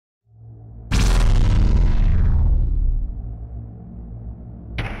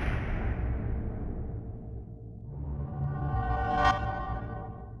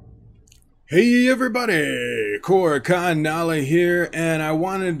Hey everybody, Koricon Nala here, and I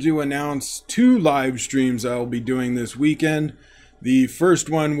wanted to announce two live streams I'll be doing this weekend. The first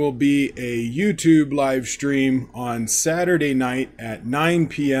one will be a YouTube live stream on Saturday night at 9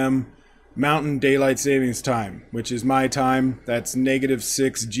 p.m. Mountain Daylight Savings Time, which is my time. That's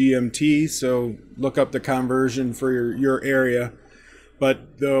 -6 GMT, so look up the conversion for your area.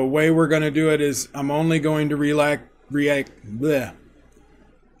 But the way we're going to do it is I'm only going to react.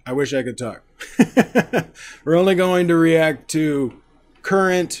 I wish I could talk. We're only going to react to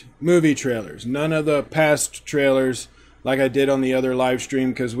current movie trailers. None of the past trailers like I did on the other live stream,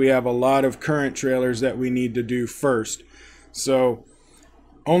 because we have a lot of current trailers that we need to do first. So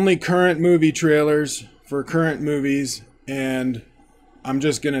only current movie trailers for current movies, and I'm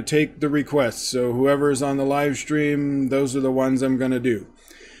just going to take the requests. So whoever's on the live stream, those are the ones I'm going to do.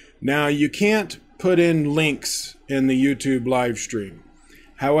 Now, you can't put in links in the YouTube live stream.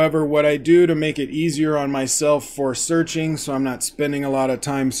 However, what I do to make it easier on myself for searching, so I'm not spending a lot of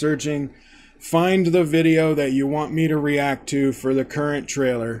time searching, find the video that you want me to react to for the current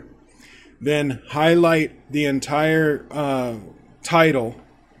trailer, then highlight the entire title,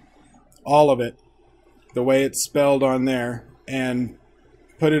 all of it, the way it's spelled on there, and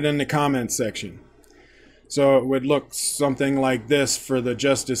put it in the comments section. So it would look something like this for the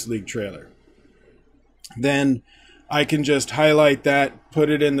Justice League trailer. Then I can just highlight that, put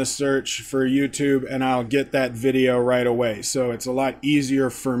it in the search for YouTube, and I'll get that video right away. So it's a lot easier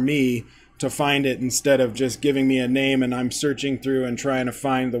for me to find it instead of just giving me a name and I'm searching through and trying to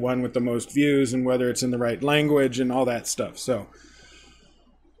find the one with the most views and whether it's in the right language and all that stuff. So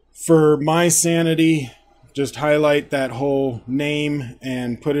for my sanity, just highlight that whole name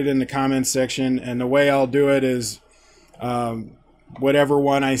and put it in the comments section. And the way I'll do it is whatever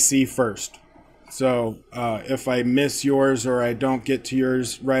one I see first. So if I miss yours or I don't get to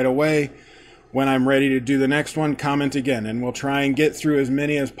yours right away, when I'm ready to do the next one, comment again. And we'll try and get through as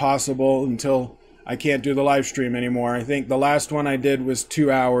many as possible until I can't do the live stream anymore. I think the last one I did was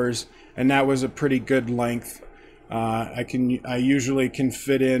 2 hours, and that was a pretty good length. I usually can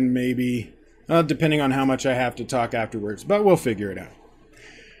fit in maybe, depending on how much I have to talk afterwards, but we'll figure it out.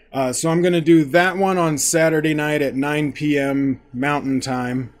 So I'm going to do that one on Saturday night at 9 p.m. Mountain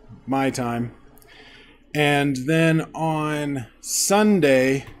Time, my time. And then on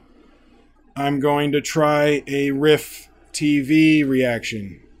Sunday, I'm going to try a Riff TV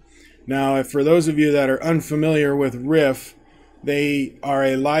reaction. Now, for those of you that are unfamiliar with Riff, they are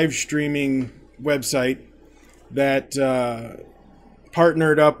a live streaming website that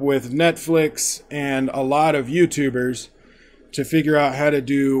partnered up with Netflix and a lot of YouTubers to figure out how to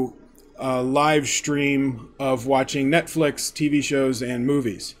do a live stream of watching Netflix TV shows and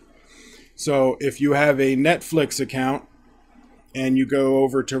movies. So if you have a Netflix account and you go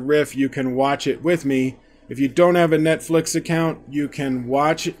over to Riff, you can watch it with me. If you don't have a Netflix account, you can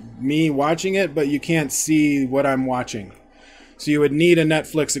watch me watching it, but you can't see what I'm watching. So you would need a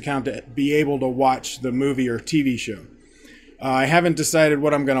Netflix account to be able to watch the movie or TV show. I haven't decided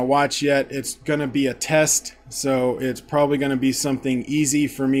what I'm going to watch yet. It's going to be a test, so it's probably going to be something easy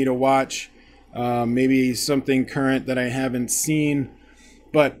for me to watch. Maybe something current that I haven't seen,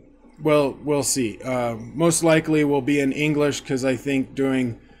 but well, we'll see. Most likely will be in English, because I think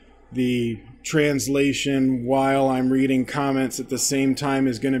doing the translation while I'm reading comments at the same time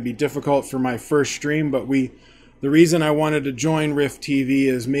is going to be difficult for my first stream. But the reason I wanted to join Riff TV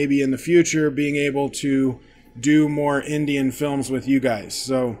is maybe in the future being able to do more Indian films with you guys.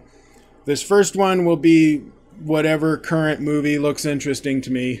 So this first one will be whatever current movie looks interesting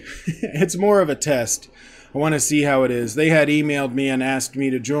to me. It's more of a test. I want to see how it is. They had emailed me and asked me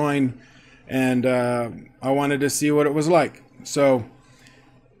to join, and I wanted to see what it was like. So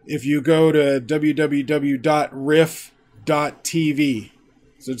if you go to www.riff.tv,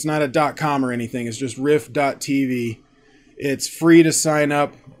 so it's not a .com or anything, it's just riff.tv. It's free to sign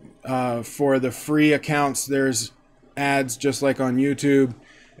up. For the free accounts, there's ads just like on YouTube.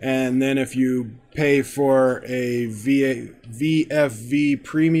 And then if you pay for a VFV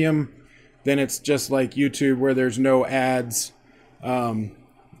premium, then it's just like YouTube where there's no ads.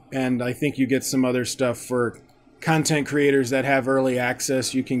 And I think you get some other stuff for content creators that have early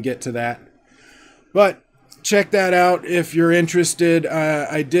access. You can get to that. But check that out if you're interested.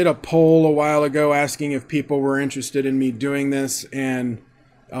 I did a poll a while ago asking if people were interested in me doing this, and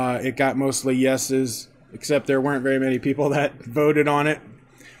it got mostly yeses, except there weren't very many people that voted on it.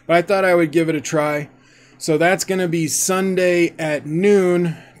 But I thought I would give it a try. So that's going to be Sunday at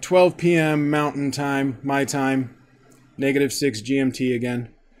noon, 12 p.m. Mountain Time, my time, -6 GMT again.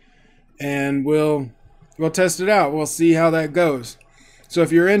 And we'll test it out. We'll see how that goes. So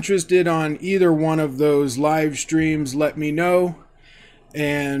if you're interested on either one of those live streams, let me know,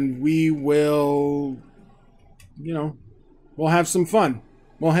 and we will, you know, we'll have some fun.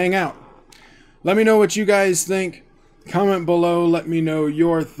 We'll hang out. Let me know what you guys think. Comment below. Let me know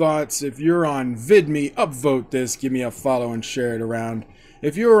your thoughts. If you're on VidMe, upvote this. Give me a follow and share it around.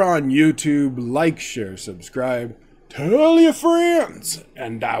 If you're on YouTube, like, share, subscribe. Tell your friends.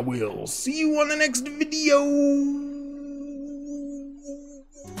 And I will see you on the next video.